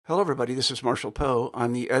Hello, everybody. This is Marshall Poe.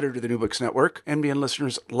 I'm the editor of the New Books Network. NBN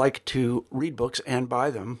listeners like to read books and buy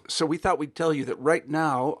them. So we thought we'd tell you that right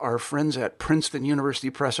now, our friends at Princeton University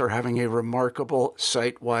Press are having a remarkable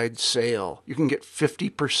site-wide sale. You can get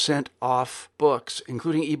 50% off books,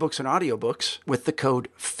 including ebooks and audiobooks, with the code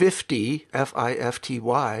 50,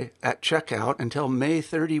 F-I-F-T-Y, at checkout until May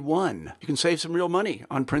 31. You can save some real money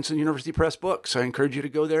on Princeton University Press books. I encourage you to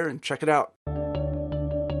go there and check it out.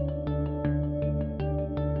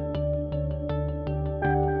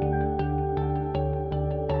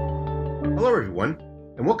 Hello, everyone,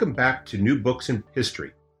 and welcome back to New Books in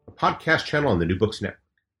History, a podcast channel on the New Books Network.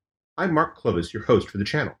 I'm Mark Clovis, your host for the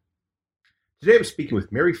channel. Today I'm speaking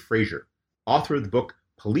with Mary Fraser, author of the book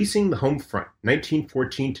Policing the Home Front,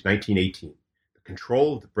 1914 to 1918, The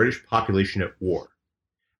Control of the British Population at War.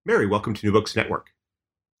 Mary, welcome to New Books Network.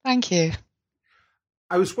 Thank you.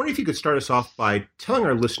 I was wondering if you could start us off by telling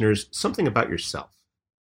our listeners something about yourself.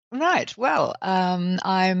 Right. Well,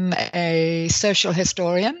 I'm a social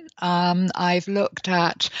historian. I've looked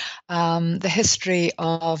at the history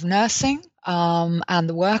of nursing and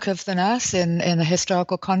the work of the nurse in a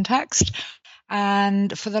historical context.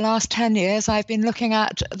 And for the last 10 years, I've been looking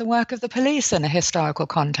at the work of the police in a historical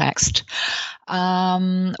context,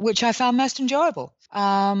 which I found most enjoyable.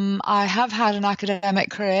 I have had an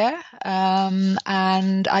academic career, and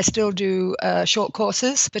I still do short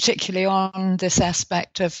courses, particularly on this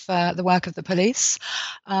aspect of the work of the police,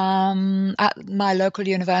 at my local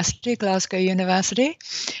university, Glasgow University.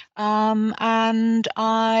 And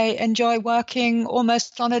I enjoy working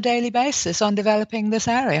almost on a daily basis on developing this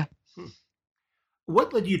area.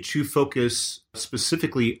 What led you to focus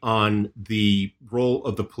specifically on the role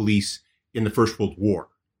of the police in the First World War,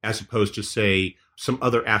 as opposed to, say, some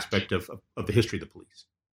other aspect of the history of the police?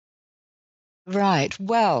 Right.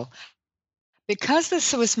 Well, because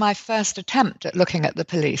this was my first attempt at looking at the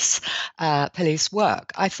police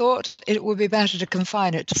work, I thought it would be better to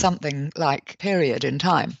confine it to something like period in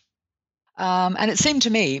time. And it seemed to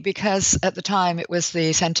me, because at the time it was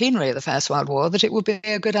the centenary of the First World War, that it would be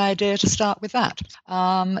a good idea to start with that.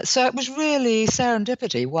 So it was really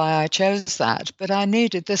serendipity why I chose that, but I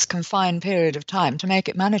needed this confined period of time to make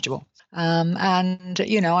it manageable.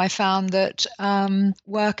 I found that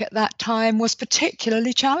work at that time was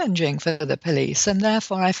particularly challenging for the police, and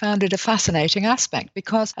therefore I found it a fascinating aspect,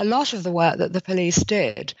 because a lot of the work that the police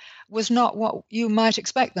did was not what you might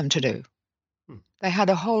expect them to do. They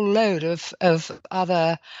had a whole load of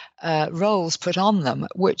other roles put on them,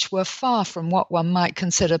 which were far from what one might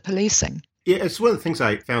consider policing. Yeah, it's one of the things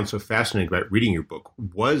I found so fascinating about reading your book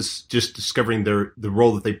was just discovering the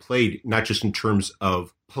role that they played, not just in terms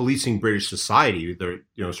of policing British society,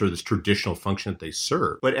 sort of this traditional function that they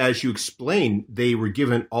serve, but as you explain, they were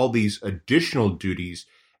given all these additional duties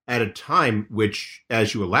at a time which,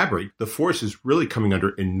 as you elaborate, the force is really coming under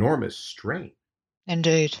enormous strain.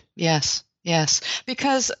 Indeed, yes. Yes,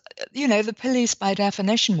 because, the police by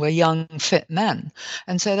definition were young, fit men.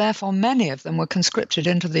 And so therefore many of them were conscripted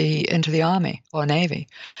into the army or navy.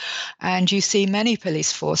 And you see many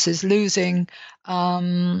police forces losing,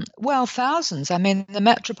 thousands. I mean, the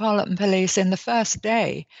Metropolitan Police in the first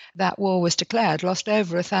day that war was declared lost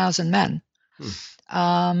over 1,000 men.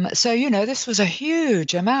 This was a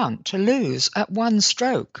huge amount to lose at one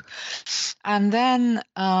stroke. And then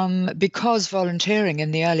because volunteering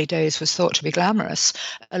in the early days was thought to be glamorous,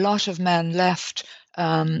 a lot of men left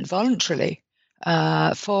voluntarily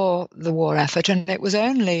for the war effort. And it was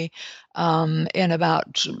only in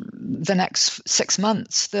about the next 6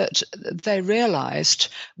 months that they realized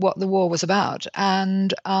what the war was about.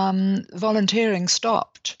 And volunteering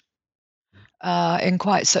stopped in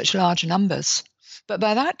quite such large numbers. But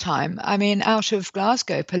by that time, out of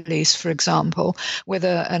Glasgow Police, for example, with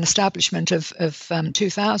an establishment of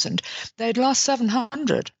 2,000, they'd lost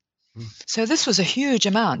 700. So this was a huge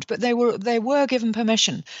amount, but they were given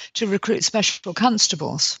permission to recruit special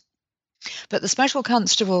constables. But the special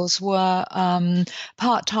constables were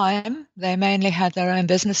part-time. They mainly had their own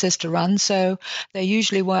businesses to run, so they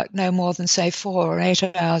usually worked no more than, say, 4 or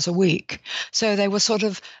 8 hours a week. So they were sort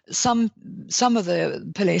of, some of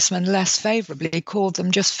the policemen less favorably called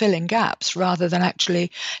them just filling gaps rather than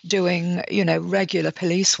actually doing, regular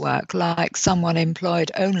police work like someone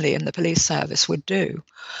employed only in the police service would do.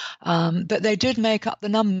 But they did make up the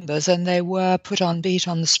numbers, and they were put on beat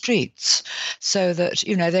on the streets so that,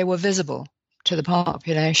 they were visible to the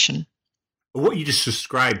population. What you just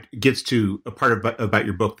described gets to a part about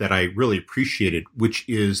your book that I really appreciated, which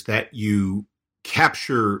is that you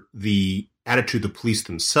capture the attitude of the police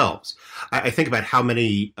themselves. I think about how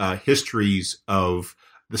many histories of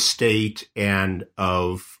the state and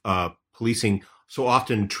of policing so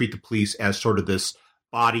often treat the police as sort of this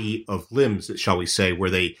body of limbs, shall we say, where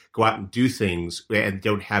they go out and do things and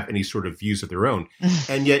don't have any sort of views of their own.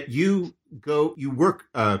 And yet you work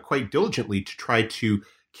quite diligently to try to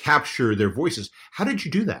capture their voices. How did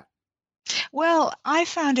you do that? Well, I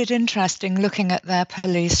found it interesting looking at their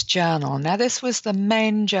police journal. Now, this was the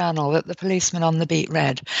main journal that the policeman on the beat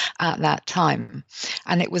read at that time,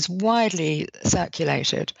 and it was widely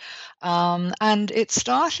circulated. And it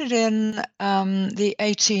started in the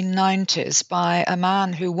 1890s by a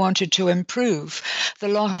man who wanted to improve the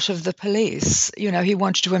lot of the police. You know, he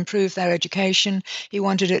wanted to improve their education. He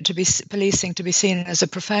wanted it to be policing to be seen as a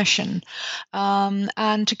profession,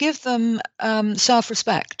 and to give them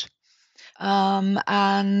self-respect. It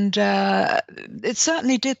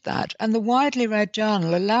certainly did that. And the widely read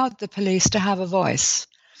journal allowed the police to have a voice.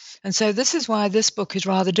 And so this is why this book is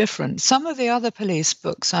rather different. Some of the other police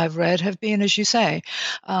books I've read have been, as you say,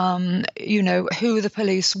 who the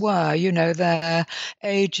police were, their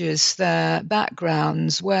ages, their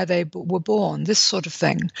backgrounds, where they were born, this sort of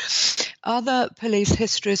thing. Other police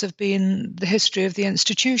histories have been the history of the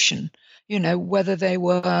institution. Whether they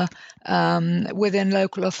were within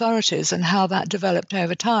local authorities and how that developed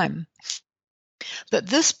over time. But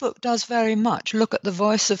this book does very much look at the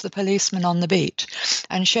voice of the policeman on the beat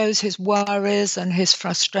and shows his worries and his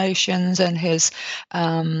frustrations and his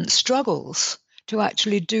struggles to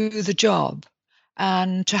actually do the job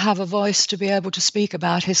and to have a voice to be able to speak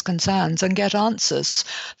about his concerns and get answers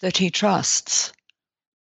that he trusts.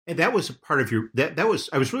 And that was a part of your, I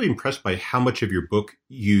was really impressed by how much of your book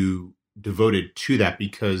you devoted to that,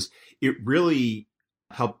 because it really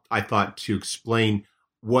helped, I thought, to explain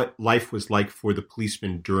what life was like for the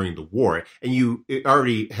policemen during the war. And you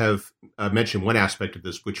already have mentioned one aspect of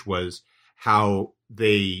this, which was how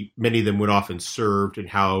many of them went off and served and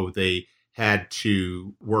how they had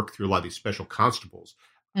to work through a lot of these special constables.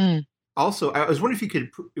 Also, I was wondering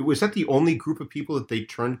if was that the only group of people that they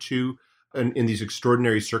turned to in these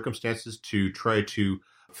extraordinary circumstances to try to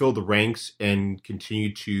fill the ranks and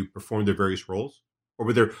continue to perform their various roles? Or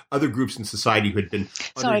were there other groups in society who had been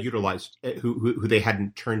underutilized, who they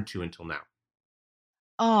hadn't turned to until now?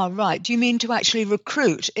 Ah, right. Do you mean to actually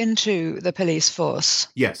recruit into the police force?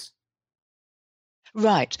 Yes.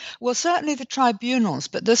 Right. Well, certainly the tribunals,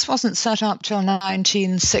 but this wasn't set up till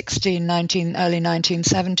 1916, early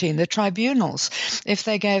 1917. The tribunals, if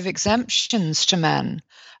they gave exemptions to men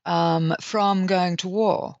from going to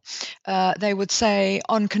war, they would say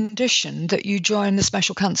on condition that you join the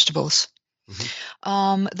special constables.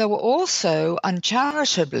 Mm-hmm. There were also,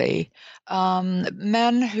 uncharitably,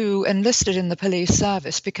 men who enlisted in the police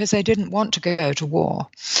service because they didn't want to go to war.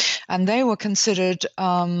 And they were considered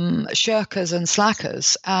shirkers and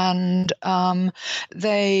slackers. And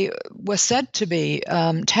they were said to be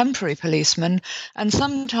temporary policemen and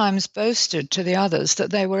sometimes boasted to the others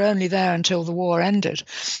that they were only there until the war ended.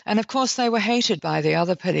 And of course, they were hated by the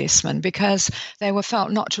other policemen because they were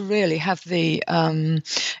felt not to really have the,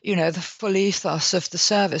 the full ethos of the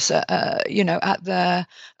service, at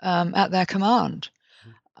their command.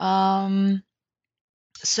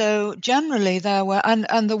 So generally there were,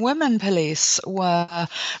 and the women police were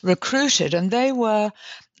recruited, and they were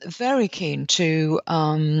very keen to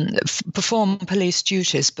perform police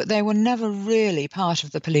duties, but they were never really part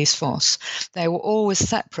of the police force. They were always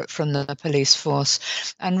separate from the police force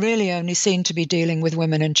and really only seen to be dealing with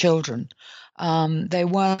women and children. They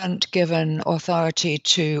weren't given authority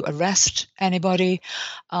to arrest anybody,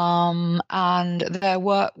 and their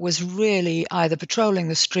work was really either patrolling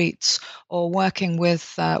the streets or working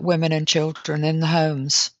with women and children in the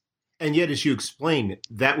homes. And yet, as you explained,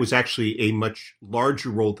 that was actually a much larger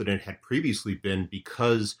role than it had previously been,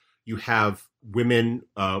 because you have women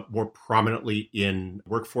more prominently in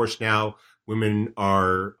workforce now. Women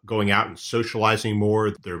are going out and socializing more.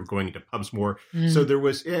 They're going into pubs more. So there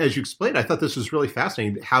was, as you explained, I thought this was really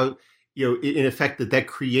fascinating how, in effect, that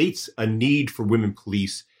creates a need for women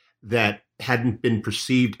police that hadn't been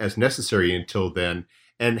perceived as necessary until then.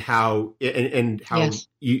 And how yes.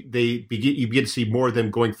 you begin to see more of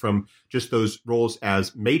them going from just those roles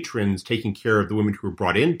as matrons taking care of the women who were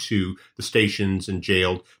brought into the stations and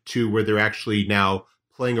jailed to where they're actually now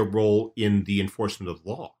playing a role in the enforcement of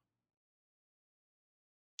law.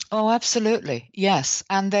 Oh, absolutely. Yes.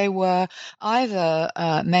 And they were either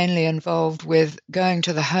mainly involved with going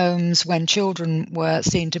to the homes when children were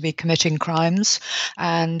seen to be committing crimes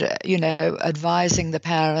and, advising the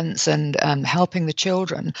parents and helping the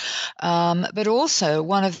children. But also,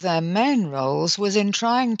 one of their main roles was in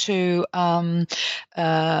trying to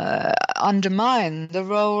undermine the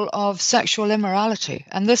role of sexual immorality.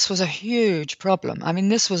 And this was a huge problem. I mean,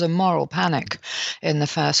 this was a moral panic in the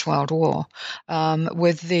First World War,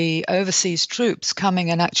 with the overseas troops coming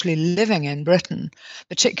and actually living in Britain,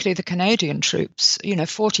 particularly the Canadian troops.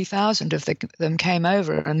 40,000 of them came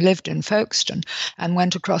over and lived in Folkestone and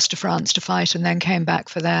went across to France to fight and then came back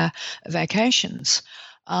for their vacations.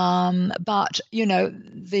 But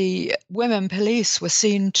the women police were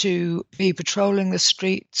seen to be patrolling the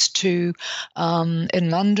streets in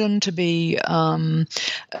London, to be going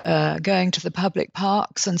to the public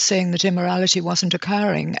parks and seeing that immorality wasn't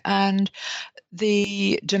occurring. And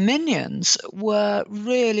the Dominions were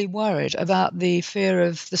really worried about the fear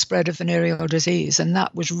of the spread of venereal disease, and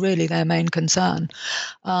that was really their main concern.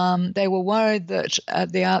 They were worried that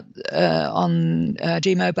on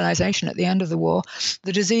demobilization at the end of the war,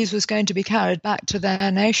 the disease was going to be carried back to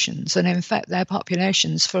their nations and infect their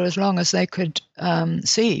populations for as long as they could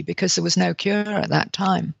see, because there was no cure at that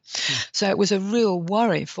time. So it was a real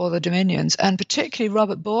worry for the Dominions, and particularly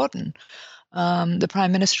Robert Borden, the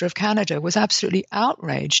Prime Minister of Canada, was absolutely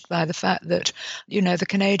outraged by the fact that, the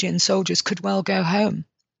Canadian soldiers could well go home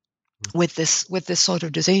with this sort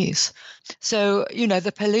of disease. So,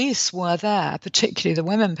 the police were there, particularly the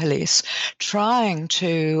women police, trying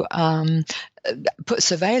to put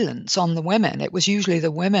surveillance on the women. It was usually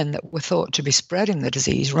the women that were thought to be spreading the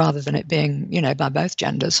disease rather than it being, by both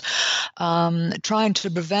genders, trying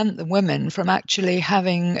to prevent the women from actually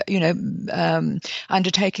having,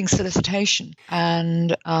 undertaking solicitation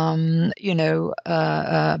and,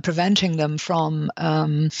 preventing them from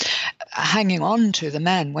hanging on to the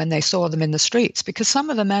men when they saw them in the streets, because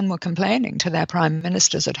some of the men were complaining to their prime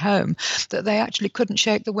ministers at home that they actually couldn't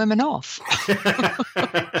shake the women off.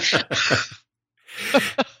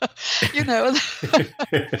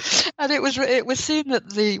 And it was seen that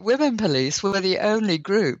the women police were the only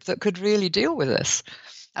group that could really deal with this.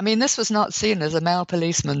 I mean, this was not seen as a male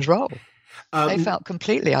policeman's role. They felt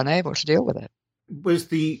completely unable to deal with it. Was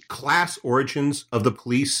the class origins of the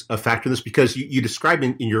police a factor in this? Because you described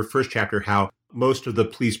in your first chapter how most of the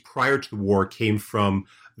police prior to the war came from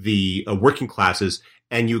the working classes,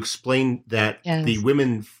 and you explained that the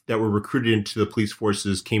women that were recruited into the police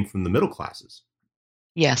forces came from the middle classes.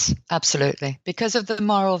 Yes, absolutely. Because of the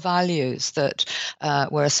moral values that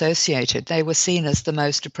were associated, they were seen as the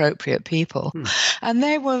most appropriate people. And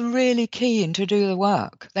they were really keen to do the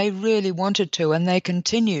work. They really wanted to, and they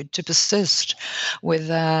continued to persist with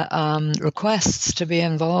their requests to be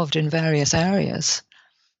involved in various areas.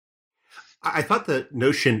 I thought the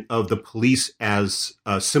notion of the police as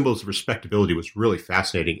symbols of respectability was really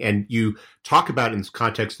fascinating. And you talk about it in this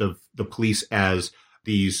context of the police as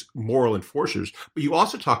these moral enforcers, but you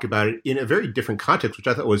also talk about it in a very different context, which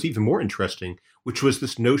I thought was even more interesting, which was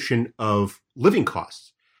this notion of living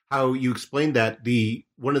costs. How you explained that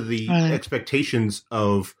one of the expectations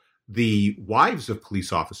of the wives of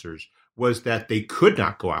police officers was that they could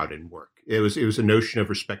not go out and work. It was a notion of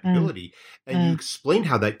respectability. And you explained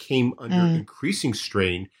how that came under increasing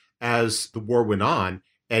strain as the war went on,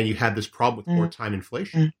 and you had this problem with wartime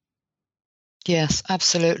inflation. Yes,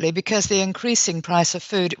 absolutely. Because the increasing price of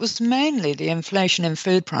food, it was mainly the inflation in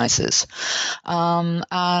food prices.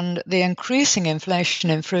 And the increasing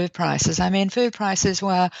inflation in food prices, I mean, food prices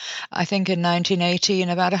were, I think in 1918,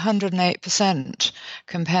 about 108%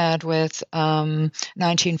 compared with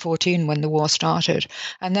 1914 when the war started.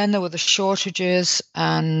 And then there were the shortages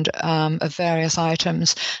and of various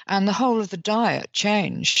items, and the whole of the diet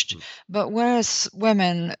changed. But whereas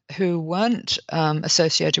women who weren't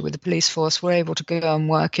associated with the police force were able to go and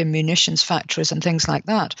work in munitions factories and things like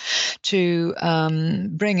that to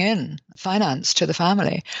bring in finance to the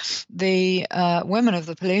family, the women of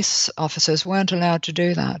the police officers weren't allowed to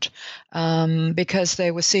do that because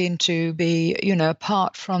they were seen to be,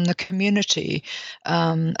 apart from the community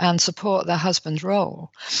and support their husband's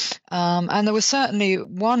role. And there was certainly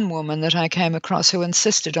one woman that I came across who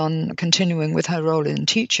insisted on continuing with her role in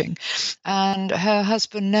teaching, and her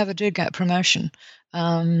husband never did get promotion.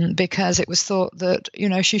 Because it was thought that,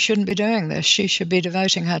 she shouldn't be doing this. She should be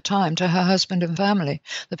devoting her time to her husband and family,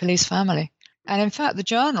 the police family. And in fact, the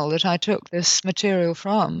journal that I took this material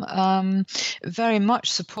from very much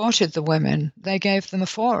supported the women. They gave them a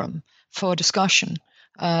forum for discussion.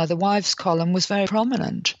 The wives' column was very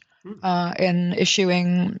prominent. in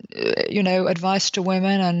issuing, advice to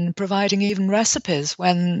women and providing even recipes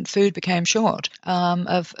when food became short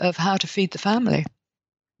of how to feed the family.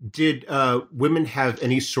 Did women have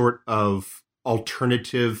any sort of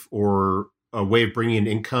alternative or a way of bringing in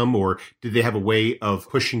income, or did they have a way of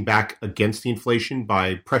pushing back against the inflation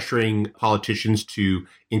by pressuring politicians to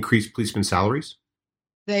increase policemen's salaries?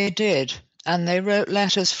 They did, and they wrote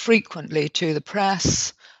letters frequently to the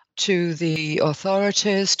press, to the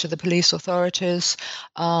authorities, to the police authorities,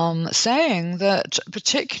 saying that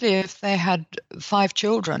particularly if they had 5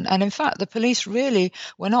 children, and in fact the police really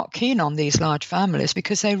were not keen on these large families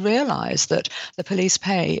because they realized that the police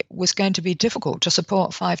pay was going to be difficult to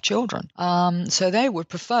support 5 children. So they would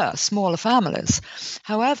prefer smaller families.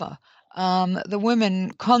 However, the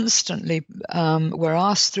women constantly were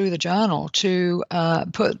asked through the journal to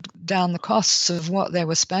put down the costs of what they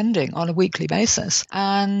were spending on a weekly basis.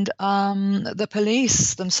 And the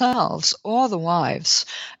police themselves or the wives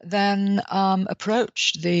then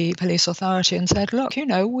approached the police authority and said, look,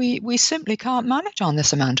 we simply can't manage on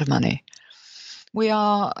this amount of money. We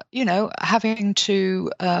are, having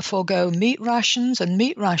to forego meat rations, and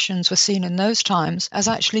meat rations were seen in those times as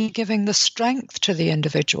actually giving the strength to the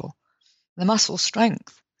individual. The muscle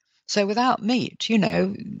strength. So without meat,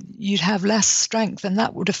 you'd have less strength, and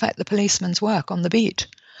that would affect the policeman's work on the beat,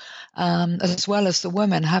 as well as the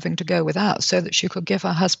woman having to go without so that she could give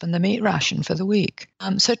her husband the meat ration for the week.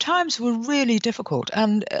 So times were really difficult.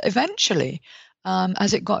 And eventually,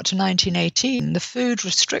 as it got to 1918, the food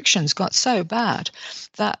restrictions got so bad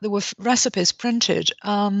that there were recipes printed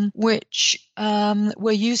which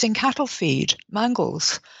were using cattle feed,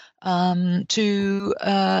 mangles, to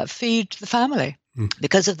feed the family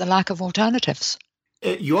because of the lack of alternatives.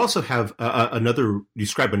 You also have you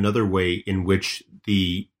describe another way in which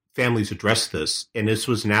the families address this, and this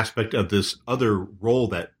was an aspect of this other role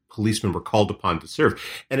that policemen were called upon to serve.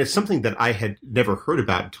 And it's something that I had never heard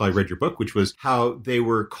about until I read your book, which was how they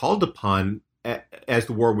were called upon as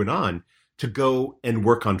the war went on to go and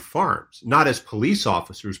work on farms, not as police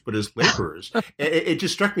officers, but as laborers. It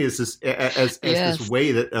just struck me as this yes. This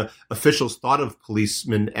way that officials thought of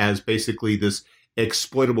policemen as basically this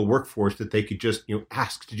exploitable workforce that they could just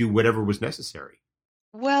ask to do whatever was necessary.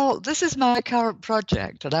 Well, this is my current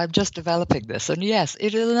project, and I'm just developing this. And yes,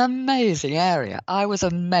 it is an amazing area. I was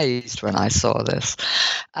amazed when I saw this.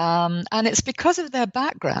 And it's because of their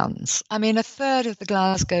backgrounds. I mean, a third of the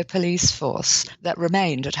Glasgow police force that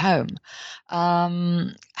remained at home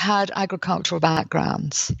had agricultural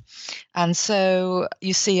backgrounds. And so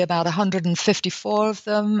you see about 154 of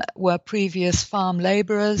them were previous farm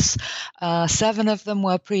labourers, 7 of them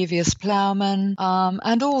were previous ploughmen,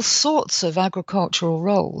 and all sorts of agricultural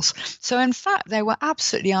roles. So in fact, they were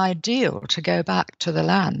absolutely ideal to go back to the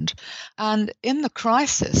land. And in the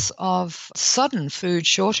crisis of sudden food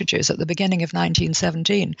shortages at the beginning of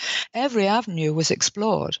 1917, every avenue was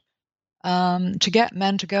explored to get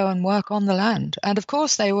men to go and work on the land. And of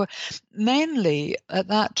course, they were mainly, at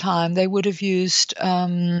that time, they would have used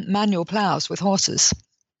manual ploughs with horses.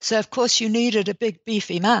 So of course, you needed a big,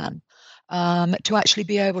 beefy man to actually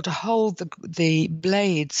be able to hold the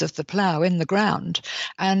blades of the plough in the ground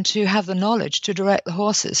and to have the knowledge to direct the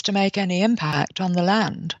horses to make any impact on the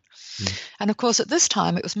land. And of course, at this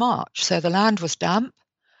time, it was March, so the land was damp,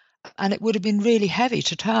 and it would have been really heavy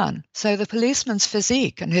to turn. So the policeman's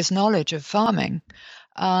physique and his knowledge of farming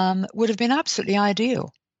would have been absolutely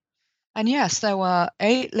ideal. And yes, there were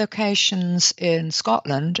 8 locations in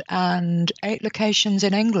Scotland and 8 locations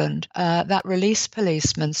in England that released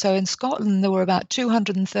policemen. So in Scotland, there were about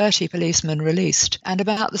 230 policemen released, and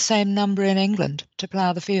about the same number in England to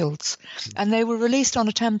plough the fields. And they were released on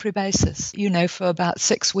a temporary basis, for about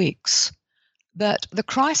 6 weeks. But the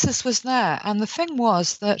crisis was there, and the thing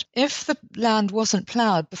was that if the land wasn't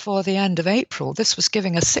ploughed before the end of April, this was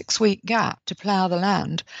giving a 6-week gap to plough the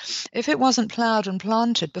land. If it wasn't ploughed and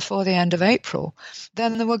planted before the end of April,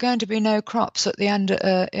 then there were going to be no crops at the end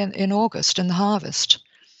in August in the harvest.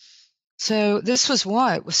 So this was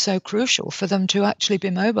why it was so crucial for them to actually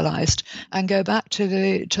be mobilized and go back to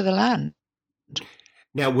the land.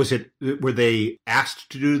 Now, were they asked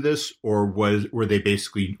to do this, or were they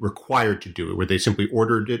basically required to do it? Were they simply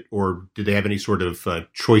ordered it, or did they have any sort of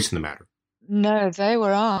choice in the matter? No, they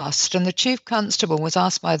were asked, and the chief constable was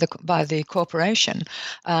asked by the corporation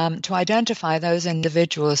to identify those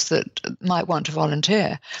individuals that might want to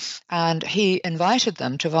volunteer, and he invited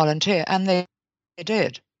them to volunteer, and they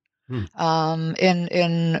did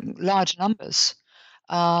in large numbers,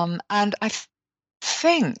 and I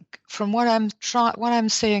think from what I'm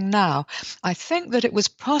seeing now, I think that it was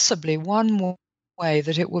possibly one way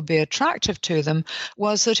that it would be attractive to them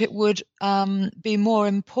was that it would be more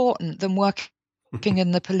important than working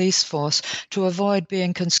in the police force to avoid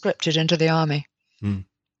being conscripted into the army.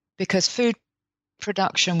 Because food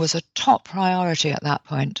production was a top priority at that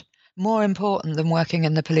point, more important than working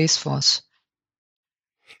in the police force.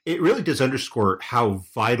 It really does underscore how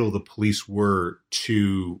vital the police were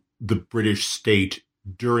to the British state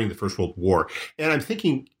during the First World War. And I'm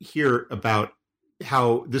thinking here about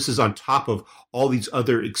how this is on top of all these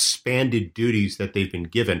other expanded duties that they've been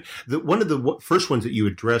given. One of the first ones that you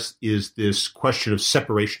address is this question of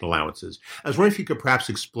separation allowances. I was wondering if you could perhaps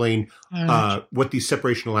explain what these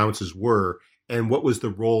separation allowances were and what was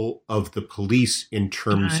the role of the police in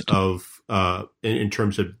terms of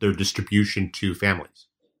their distribution to families.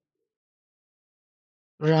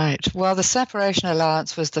 Right. Well, the separation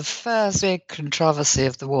allowance was the first big controversy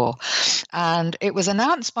of the war. And it was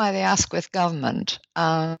announced by the Asquith government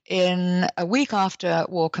in a week after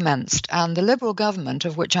war commenced. And the Liberal government,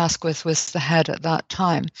 of which Asquith was the head at that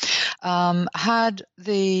time, had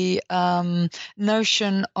the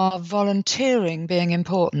notion of volunteering being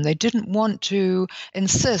important. They didn't want to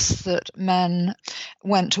insist that men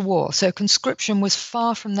went to war. So conscription was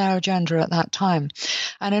far from their agenda at that time.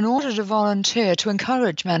 And in order to volunteer, to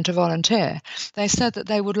encourage men to volunteer, they said that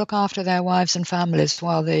they would look after their wives and families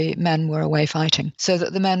while the men were away fighting, so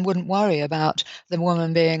that the men wouldn't worry about the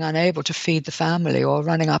woman being unable to feed the family or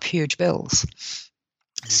running up huge bills.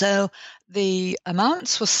 So the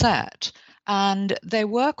amounts were set, and they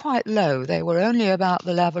were quite low. They were only about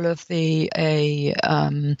the level of a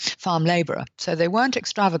farm labourer, so they weren't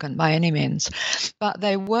extravagant by any means, but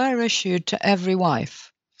they were issued to every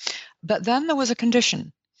wife. But then there was a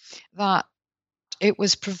condition that it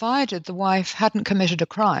was provided the wife hadn't committed a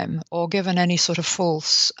crime or given any sort of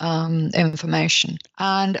false information.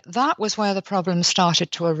 And that was where the problem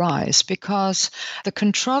started to arise, because the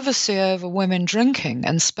controversy over women drinking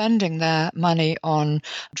and spending their money on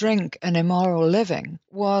drink and immoral living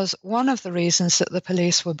was one of the reasons that the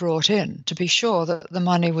police were brought in, to be sure that the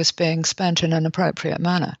money was being spent in an appropriate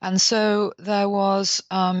manner. And so there was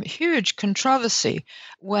huge controversy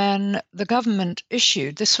when the government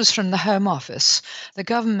issued, this was from the Home Office, the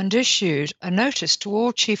government issued a notice to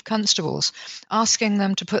all chief constables asking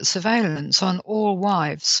them to put surveillance on all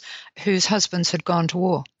wives whose husbands had gone to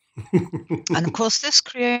war. And of course, this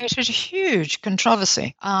created a huge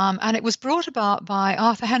controversy. And it was brought about by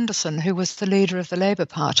Arthur Henderson, who was the leader of the Labour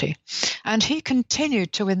Party. And he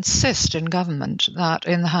continued to insist in government, that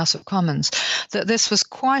in the House of Commons, that this was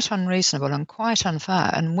quite unreasonable and quite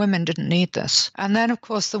unfair, and women didn't need this. And then, of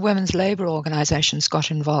course, the women's labour organisations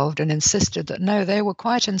got involved and insisted that no, they were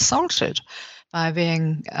quite insulted by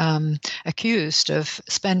being accused of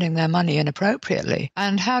spending their money inappropriately.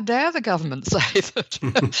 And how dare the government say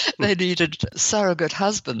that they needed surrogate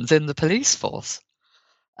husbands in the police force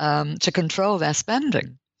to control their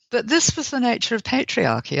spending. But this was the nature of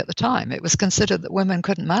patriarchy at the time. It was considered that women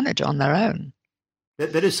couldn't manage on their own.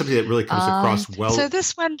 That is something that really comes across well. So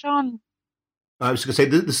this went on. I was going to say,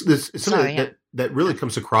 this is something that really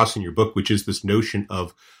comes across in your book, which is this notion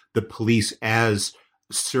of the police as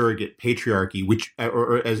surrogate patriarchy, which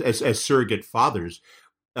or as surrogate fathers,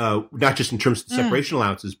 not just in terms of separation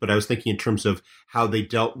allowances, but I was thinking in terms of how they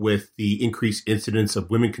dealt with the increased incidence of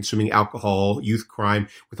women consuming alcohol, youth crime,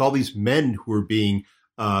 with all these men who were being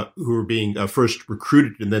first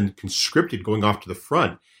recruited and then conscripted, going off to the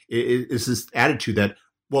front. Is this attitude that,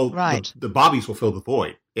 well, the bobbies will fill the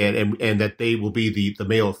void, and that they will be the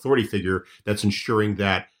male authority figure that's ensuring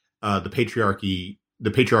that the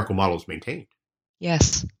patriarchal model is maintained.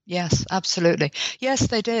 Yes, absolutely. Yes,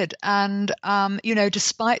 they did. And,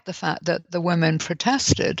 despite the fact that the women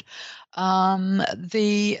protested,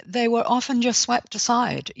 they were often just swept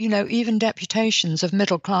aside. Even deputations of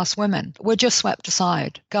middle-class women were just swept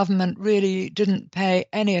aside. Government really didn't pay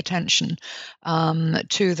any attention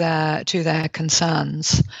to their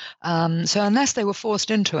concerns. So unless they were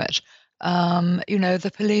forced into it,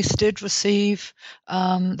 the police did receive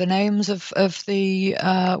the names of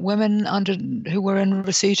the women who were in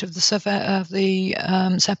receipt of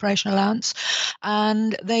the separation allowance,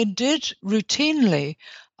 and they did routinely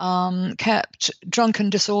kept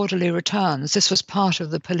drunken disorderly returns. This was part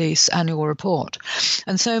of the police annual report.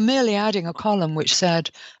 And so merely adding a column which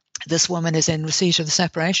said, this woman is in receipt of the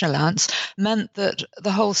separation allowance, meant that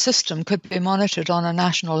the whole system could be monitored on a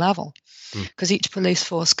national level, because each police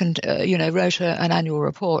force wrote an annual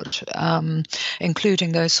report,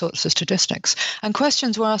 including those sorts of statistics. And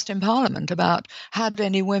questions were asked in Parliament about, had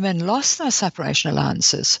any women lost their separation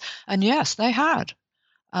allowances? And yes, they had.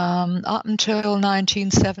 Up until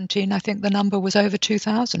 1917, I think the number was over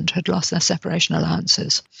 2,000 had lost their separation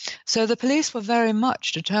allowances. So the police were very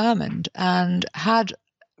much determined and had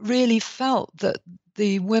really felt that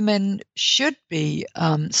the women should be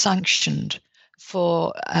sanctioned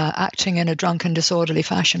for acting in a drunken, disorderly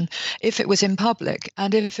fashion if it was in public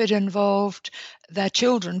and if it involved their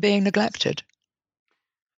children being neglected.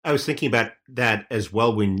 I was thinking about that as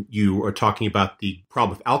well when you were talking about the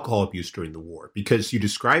problem of alcohol abuse during the war, because you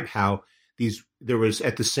describe how there was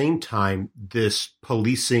at the same time this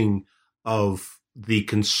policing of the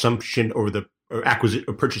consumption or acquisition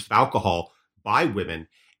or purchase of alcohol by women,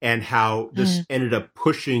 and how this ended up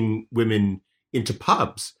pushing women into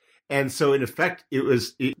pubs. And so in effect,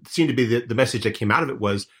 it seemed to be the message that came out of it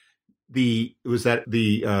was that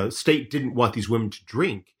the state didn't want these women to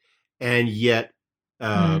drink, and yet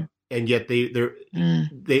they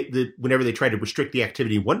whenever they tried to restrict the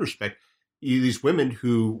activity in one respect, these women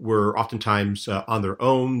who were oftentimes on their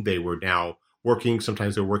own, they were now working.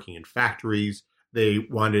 Sometimes they were working in factories. They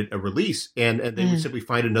wanted a release, and they would simply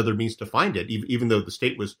find another means to find it, even though the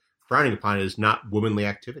state was frowning upon it as not womanly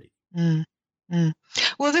activity.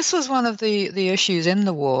 Well, this was one of the issues in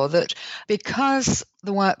the war, that because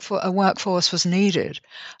a workforce was needed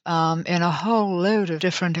in a whole load of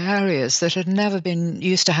different areas that had never been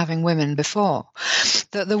used to having women before,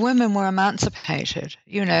 that the women were emancipated.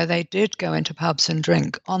 You know, they did go into pubs and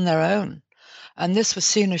drink on their own, and this was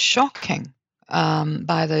seen as shocking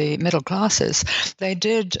by the middle classes. They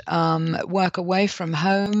did work away from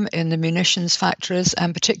home in the munitions factories,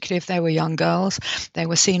 and particularly if they were young girls, they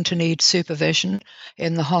were seen to need supervision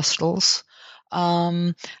in the hostels.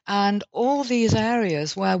 And all these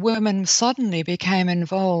areas where women suddenly became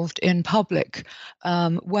involved in public,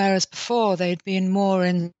 whereas before they'd been more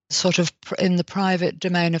in the private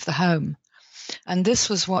domain of the home. And this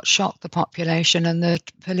was what shocked the population, and the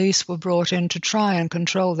police were brought in to try and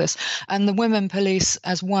control this. And the women police,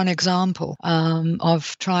 as one example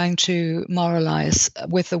of trying to moralize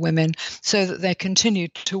with the women so that they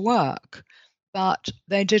continued to work, but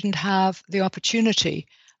they didn't have the opportunity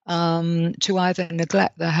to either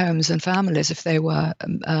neglect their homes and families if they were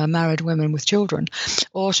married women with children,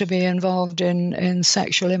 or to be involved in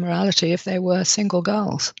sexual immorality if they were single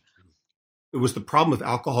girls. Was the problem with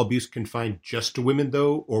alcohol abuse confined just to women,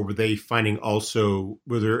 though, or were there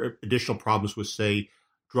additional problems with, say,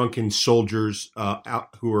 drunken soldiers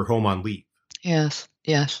who were home on leave?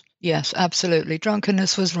 Yes, absolutely.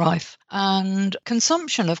 Drunkenness was rife. And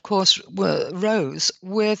consumption, of course, rose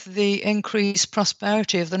with the increased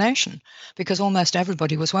prosperity of the nation, because almost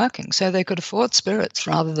everybody was working, so they could afford spirits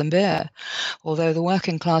rather than beer, although the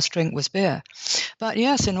working class drink was beer. But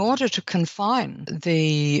yes, in order to confine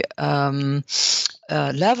the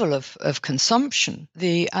level of consumption,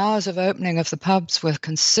 the hours of opening of the pubs were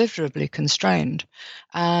considerably constrained,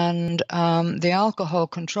 and the Alcohol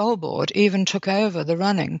Control Board even took over the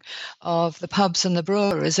running of the pubs and the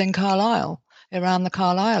breweries in Carlisle, around the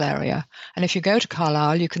Carlisle area. And if you go to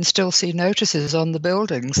Carlisle, you can still see notices on the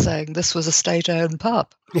buildings saying this was a state-owned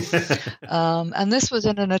pub. And this was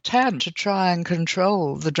in an attempt to try and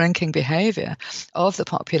control the drinking behavior of the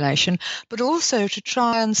population, but also to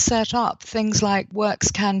try and set up things like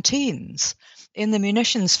works canteens in the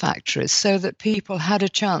munitions factories so that people had a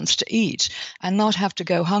chance to eat and not have to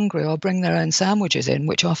go hungry or bring their own sandwiches in,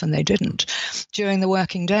 which often they didn't, during the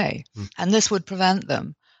working day. And this would prevent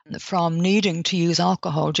them from needing to use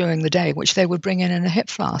alcohol during the day, which they would bring in a hip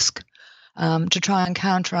flask to try and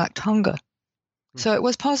counteract hunger. So it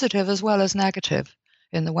was positive as well as negative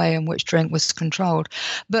in the way in which drink was controlled.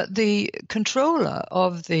 But the controller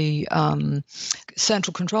of the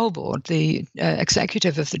Central Control Board, the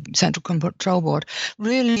executive of the Central Control Board,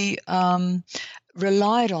 really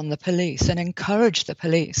relied on the police and encouraged the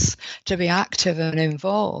police to be active and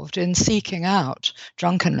involved in seeking out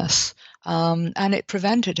drunkenness. And it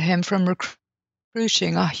prevented him from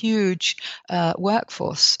recruiting a huge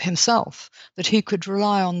workforce himself, that he could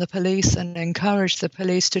rely on the police and encourage the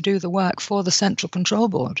police to do the work for the Central Control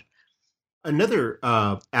Board. Another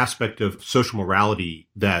aspect of social morality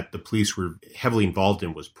that the police were heavily involved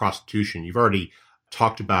in was prostitution. You've already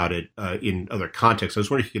talked about it in other contexts. I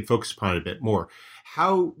was wondering if you could focus upon it a bit more.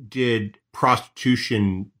 How did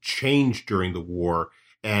prostitution change during the war,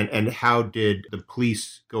 and how did the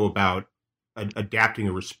police go about adapting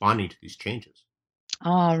or responding to these changes?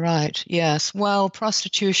 Ah, right. Yes. Well,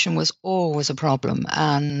 prostitution was always a problem.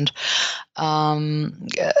 And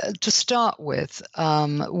to start with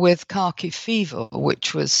khaki fever,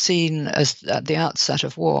 which was seen as at the outset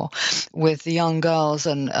of war, with the young girls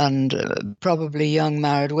and probably young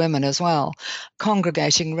married women as well,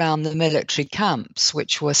 congregating round the military camps,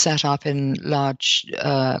 which were set up in large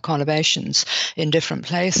conurbations in different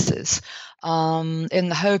places. In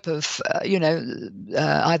the hope of,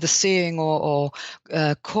 either seeing or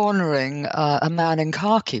cornering a man in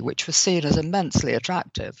khaki, which was seen as immensely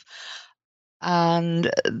attractive.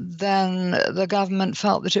 And then the government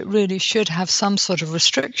felt that it really should have some sort of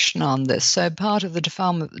restriction on this. So part of the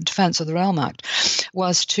Defence of the Realm Act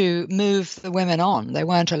was to move the women on. They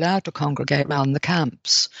weren't allowed to congregate around the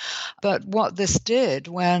camps. But what this did,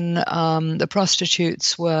 when the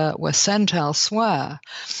prostitutes were sent elsewhere,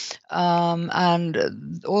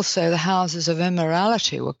 and also the houses of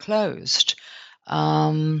immorality were closed,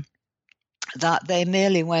 that they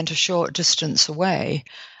merely went a short distance away,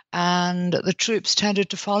 and the troops tended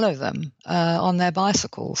to follow them on their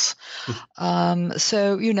bicycles.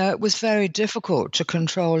 So, it was very difficult to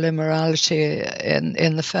control immorality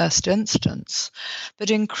in the first instance.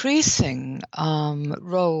 But increasing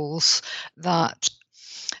roles that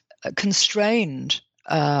constrained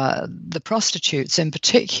the prostitutes in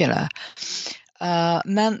particular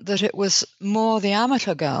meant that it was more the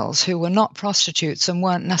amateur girls who were not prostitutes and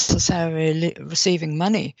weren't necessarily receiving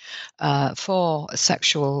money for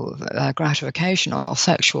sexual gratification or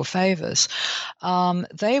sexual favors.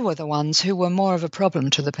 They were the ones who were more of a problem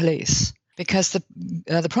to the police, because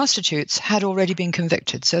the prostitutes had already been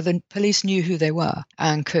convicted, so the police knew who they were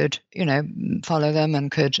and could, follow them and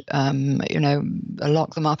could,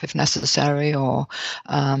 lock them up if necessary or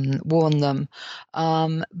warn them.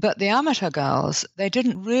 But the amateur girls, they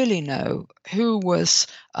didn't really know who was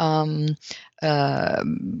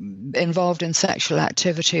involved in sexual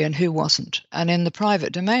activity and who wasn't. And in the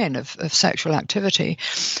private domain of sexual activity,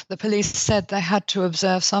 the police said they had to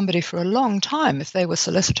observe somebody for a long time if they were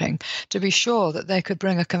soliciting to be sure that they could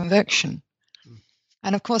bring a conviction.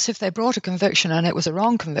 And of course, if they brought a conviction and it was a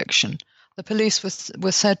wrong conviction, the police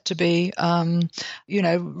were said to be,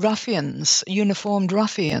 ruffians, uniformed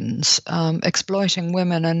ruffians, exploiting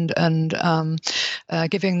women and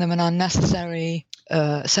giving them an unnecessary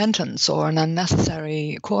sentence or an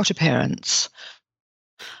unnecessary court appearance.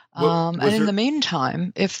 And in the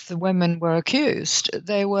meantime, if the women were accused,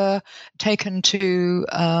 they were taken to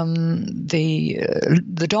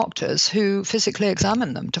the doctors who physically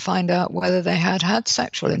examined them to find out whether they had had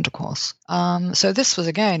sexual intercourse. So this was,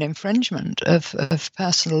 again, infringement of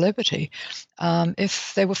personal liberty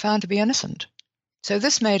if they were found to be innocent. So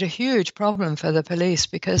this made a huge problem for the police,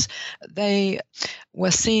 because they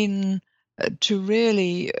were seen to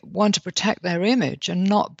really want to protect their image and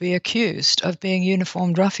not be accused of being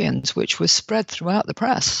uniformed ruffians, which was spread throughout the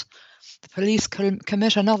press. The police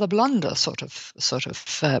commit another blunder, sort of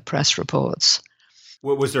press reports.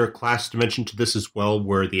 Was there a class dimension to this as well,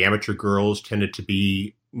 where the amateur girls tended to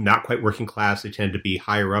be not quite working class? They tended to be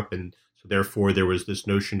higher up, and so therefore there was this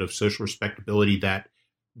notion of social respectability that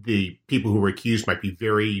the people who were accused might be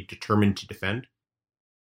very determined to defend?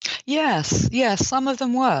 Yes, some of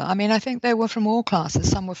them were. I mean, I think they were from all classes.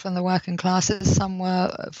 Some were from the working classes, some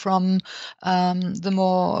were from the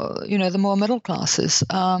more middle classes.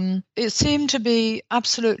 It seemed to be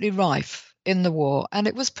absolutely rife in the war, and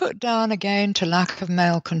it was put down again to lack of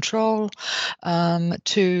male control,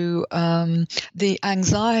 to the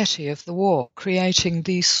anxiety of the war, creating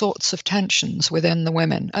these sorts of tensions within the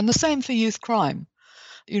women. And the same for youth crime.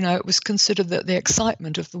 It was considered that the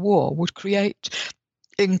excitement of the war would create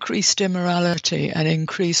increased immorality and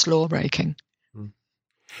increased law-breaking.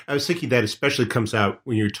 I was thinking that especially comes out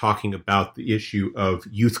when you're talking about the issue of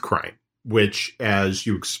youth crime, which, as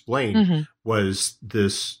you explained, was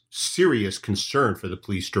this serious concern for the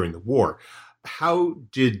police during the war. How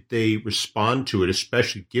did they respond to it,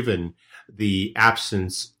 especially given the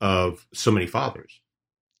absence of so many fathers?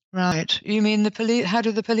 Right. You mean the police? How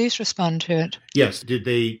did the police respond to it? Yes. Did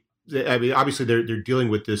they? I mean, obviously they're dealing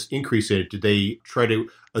with this increase in it. Did they try to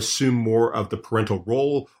assume more of the parental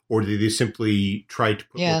role, or did they simply try to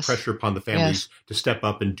put more pressure upon the families to step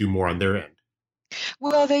up and do more on their end?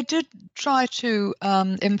 Well, they did try to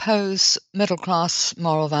impose middle-class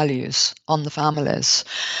moral values on the families,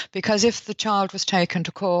 because if the child was taken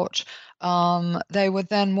to court, they would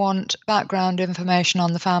then want background information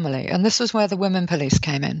on the family. And this was where the women police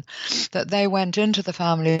came in, that they went into the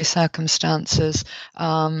family circumstances.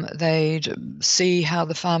 They'd see how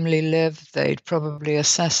the family lived. They'd probably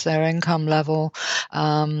assess their income level.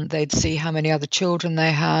 They'd see how many other children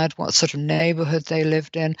they had, what sort of neighborhood they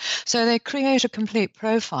lived in. So they create a complete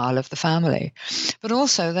profile of the family. But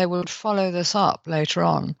also they would follow this up later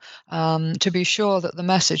on to be sure that the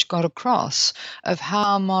message got across of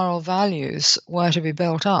how moral values were to be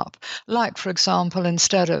built up. Like, for example,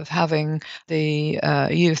 instead of having the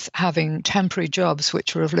youth having temporary jobs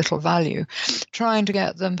which were of little value, trying to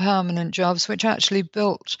get them permanent jobs which actually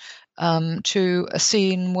built to a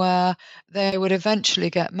scene where they would eventually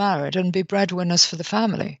get married and be breadwinners for the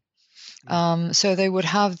family. So they would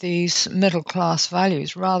have these middle-class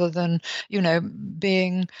values rather than,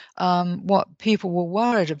 being what people were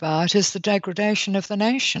worried about is the degradation of the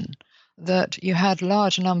nation, that you had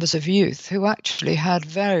large numbers of youth who actually had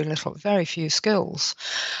very few skills,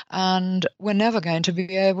 and were never going to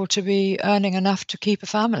be able to be earning enough to keep a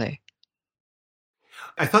family.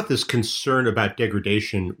 I thought this concern about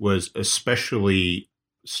degradation was especially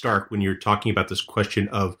stark when you're talking about this question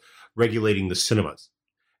of regulating the cinemas.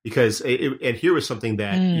 Because, and here was something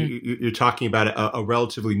that you're talking about a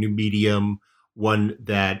relatively new medium, one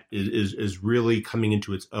that is really coming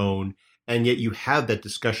into its own, and yet you have that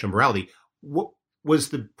discussion of morality. What was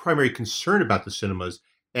the primary concern about the cinemas,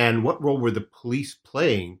 and what role were the police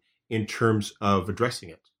playing in terms of addressing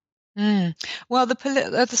it? Well,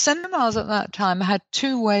 the cinemas at that time had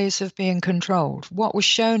two ways of being controlled: what was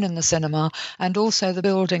shown in the cinema and also the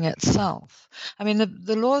building itself. I mean,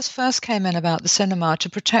 the laws first came in about the cinema to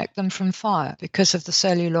protect them from fire because of the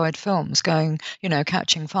celluloid films catching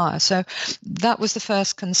fire. So that was the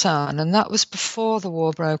first concern, and that was before the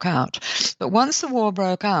war broke out. But once the war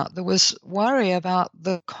broke out, there was worry about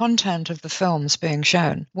the content of the films being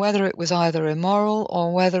shown, whether it was either immoral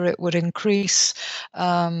or whether it would increase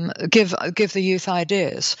give the youth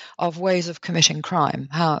ideas of ways of committing crime,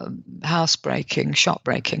 house breaking, shop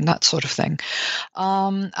breaking, that sort of thing.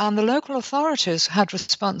 And the local authorities had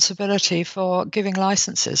responsibility for giving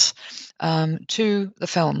licenses to the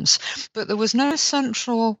films, but there was no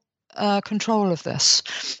central control of this.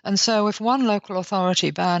 And so if one local authority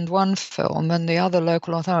banned one film and the other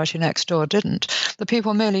local authority next door didn't, the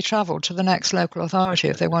people merely travelled to the next local authority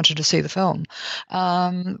if they wanted to see the film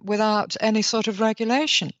without any sort of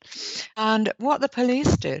regulation. And what the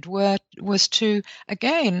police did was to,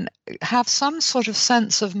 again, have some sort of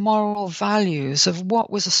sense of moral values of what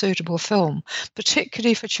was a suitable film,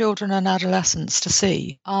 particularly for children and adolescents to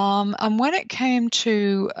see. And when it came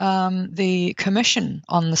to the commission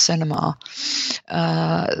on the cinema,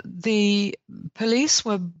 the police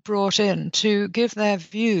were brought in to give their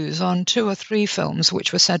views on 2 or 3 films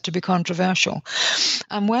which were said to be controversial.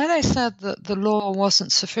 And where they said that the law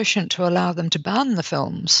wasn't sufficient to allow them to ban the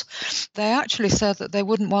films, they actually said that they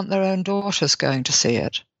wouldn't want their own daughters going to see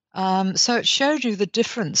it. So it showed you the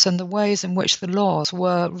difference and the ways in which the laws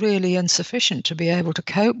were really insufficient to be able to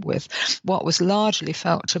cope with what was largely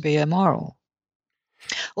felt to be immoral.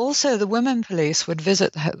 Also, the women police would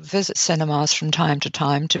visit cinemas from time to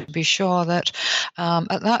time to be sure that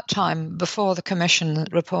at that time, before the commission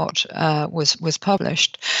report was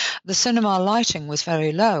published, the cinema lighting was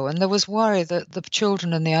very low, and there was worry that the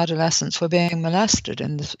children and the adolescents were being molested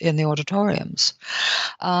in the auditoriums.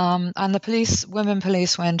 And the women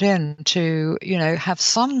police went in to, have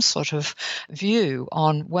some sort of view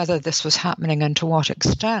on whether this was happening and to what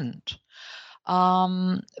extent.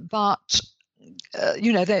 But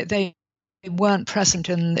they weren't present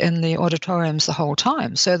in the auditoriums the whole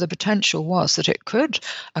time, so the potential was that it could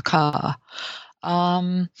occur.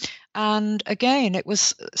 And again, it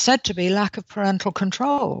was said to be lack of parental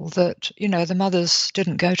control, that, the mothers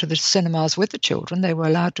didn't go to the cinemas with the children, they were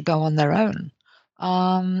allowed to go on their own.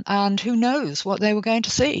 And who knows what they were going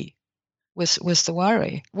to see was the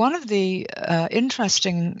worry. One of the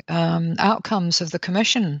interesting outcomes of the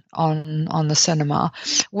commission on the cinema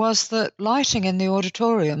was that lighting in the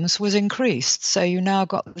auditoriums was increased. So you now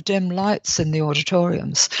got the dim lights in the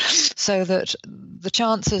auditoriums, so that the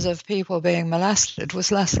chances of people being molested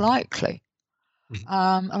was less likely.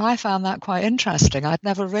 And I found that quite interesting. I'd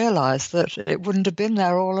never realized that it wouldn't have been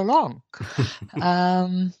there all along.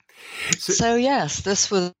 So yes, this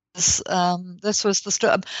was the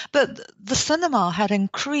story. But the cinema had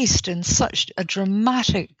increased in such a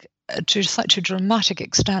dramatic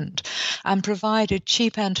extent and provided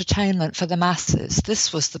cheap entertainment for the masses.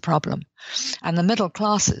 This was the problem. And the middle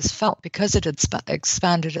classes felt, because it had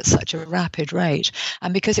expanded at such a rapid rate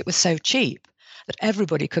and because it was so cheap, that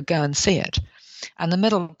everybody could go and see it. And the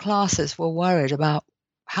middle classes were worried about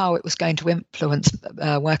how it was going to influence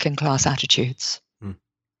working class attitudes.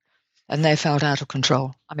 And they felt out of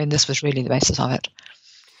control. I mean, this was really the basis of it.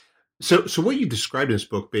 So what you described in this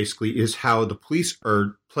book basically is how the police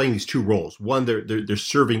are playing these two roles. One, they're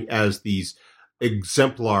serving as these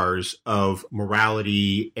exemplars of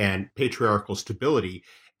morality and patriarchal stability,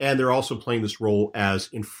 and they're also playing this role as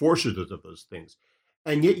enforcers of those things.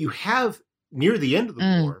 And yet you have, near the end of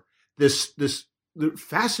the war, this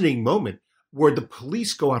fascinating moment where the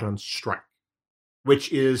police go out on strike,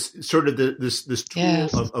 which is sort of this tool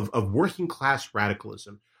of working class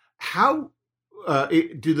radicalism. How what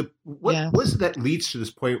is it that leads to this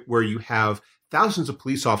point where you have thousands of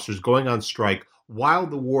police officers going on strike while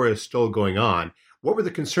the war is still going on? What were the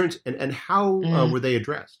concerns, and how were they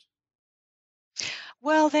addressed?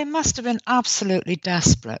 Well, they must have been absolutely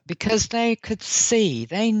desperate because they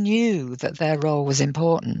knew that their role was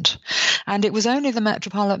important. And it was only the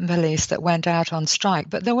Metropolitan Police that went out on strike,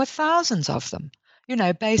 but there were thousands of them,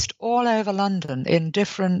 based all over London in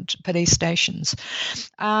different police stations.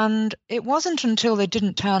 And it wasn't until they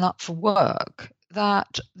didn't turn up for work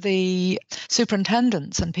that the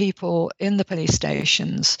superintendents and people in the police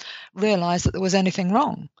stations realized that there was anything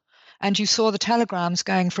wrong. And you saw the telegrams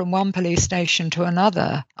going from one police station to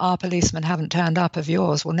another. Our policemen haven't turned up of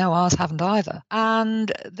yours. Well, no, ours haven't either.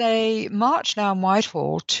 And they marched down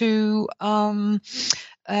Whitehall to 10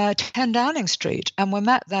 Downing Street and were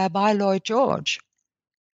met there by Lloyd George.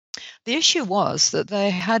 The issue was that they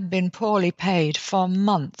had been poorly paid for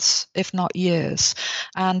months, if not years.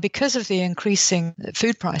 And because of the increasing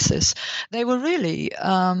food prices, they were really,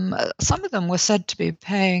 some of them were said to be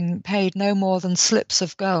paid no more than slips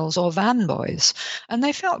of girls or van boys. And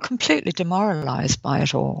they felt completely demoralized by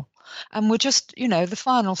it all. And were just, the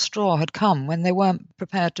final straw had come when they weren't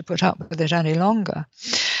prepared to put up with it any longer.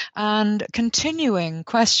 And continuing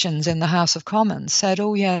questions in the House of Commons said,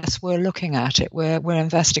 oh, yes, we're looking at it. We're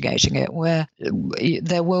investigating it.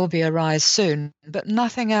 There will be a rise soon. But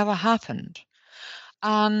nothing ever happened.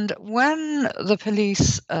 And when the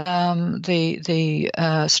police, the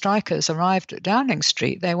strikers arrived at Downing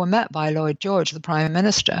Street, they were met by Lloyd George, the Prime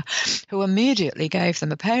Minister, who immediately gave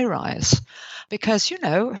them a pay rise. Because,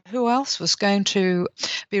 who else was going to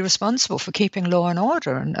be responsible for keeping law and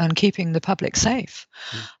order and keeping the public safe?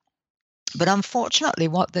 But unfortunately,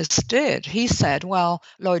 what this did,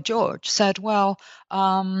 Lloyd George said,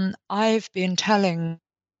 I've been telling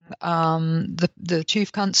the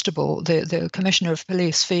chief constable, the commissioner of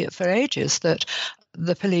police for ages that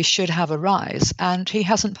the police should have a rise, and he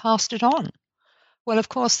hasn't passed it on. Well, of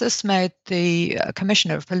course, this made the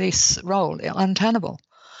commissioner of police role untenable.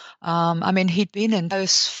 He'd been in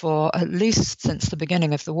post for at least since the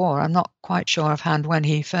beginning of the war. I'm not quite sure offhand when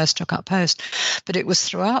he first took up post, but it was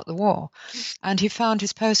throughout the war. And he found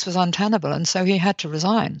his post was untenable, and so he had to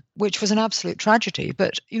resign, which was an absolute tragedy.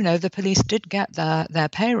 But, the police did get their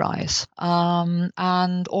pay rise.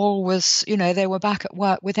 And all was, they were back at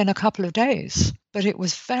work within a couple of days. But it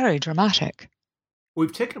was very dramatic.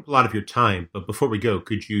 We've taken up a lot of your time, but before we go,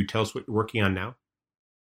 could you tell us what you're working on now?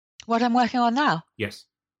 What I'm working on now? Yes.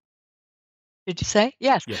 Did you say?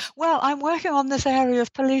 Yes. Well, I'm working on this area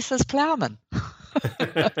of police as ploughmen.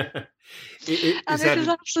 It is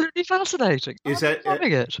absolutely fascinating. I'm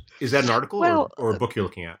loving it. Is that an article or a book you're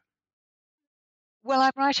looking at? Well,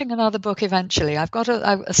 I'm writing another book eventually. I've got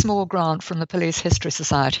a small grant from the Police History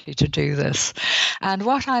Society to do this. And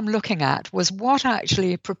what I'm looking at was what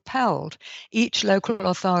actually propelled each local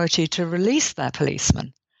authority to release their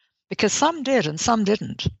policemen. Because some did and some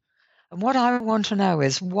didn't. And what I want to know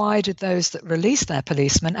is why did those that released their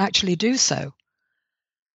policemen actually do so?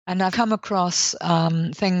 And I've come across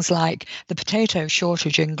things like the potato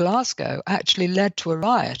shortage in Glasgow actually led to a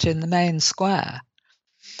riot in the main square.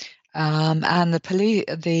 And the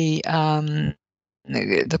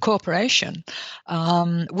corporation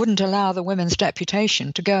wouldn't allow the women's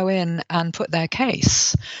deputation to go in and put their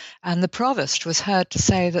case. And the provost was heard to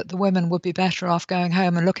say that the women would be better off going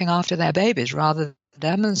home and looking after their babies rather than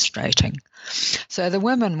demonstrating. So the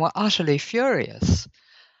women were utterly furious.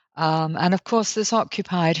 And of course, this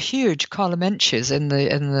occupied huge column inches in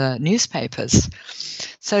the newspapers.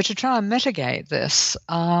 So to try and mitigate this,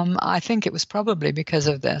 I think it was probably because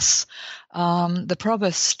of this, the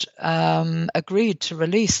provost agreed to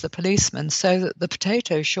release the policemen so that the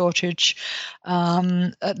potato shortage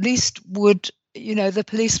at least would, the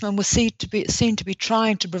policemen were seen to be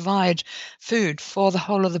trying to provide food for the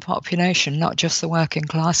whole of the population, not just the working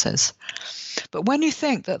classes. But when you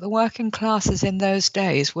think that the working classes in those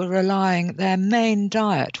days were their main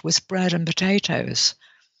diet was bread and potatoes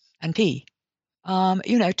and pea.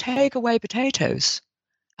 take away potatoes.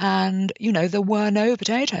 And, there were no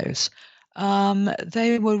potatoes.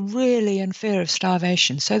 They were really in fear of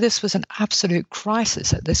starvation. So this was an absolute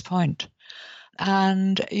crisis at this point.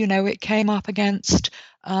 And, it came up against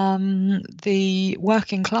the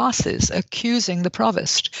working classes accusing the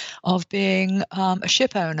provost of being a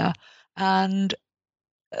ship owner. And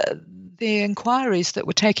the inquiries that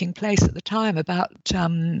were taking place at the time about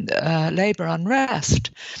labour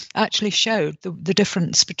unrest actually showed the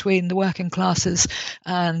difference between the working classes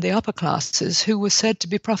and the upper classes, who were said to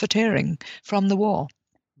be profiteering from the war.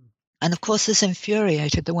 And of course, this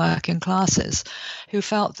infuriated the working classes, who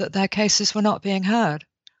felt that their cases were not being heard.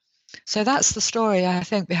 So that's the story, I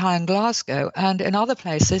think, behind Glasgow. And in other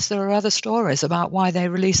places, there are other stories about why they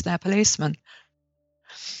released their policemen.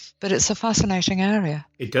 But it's a fascinating area.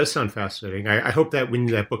 It does sound fascinating. I hope that when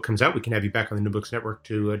that book comes out, we can have you back on the New Books Network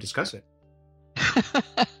to discuss it.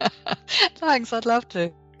 Thanks, I'd love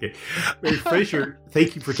to. Okay. Mary Fraser,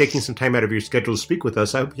 thank you for taking some time out of your schedule to speak with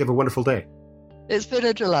us. I hope you have a wonderful day. It's been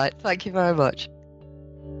a delight. Thank you very much.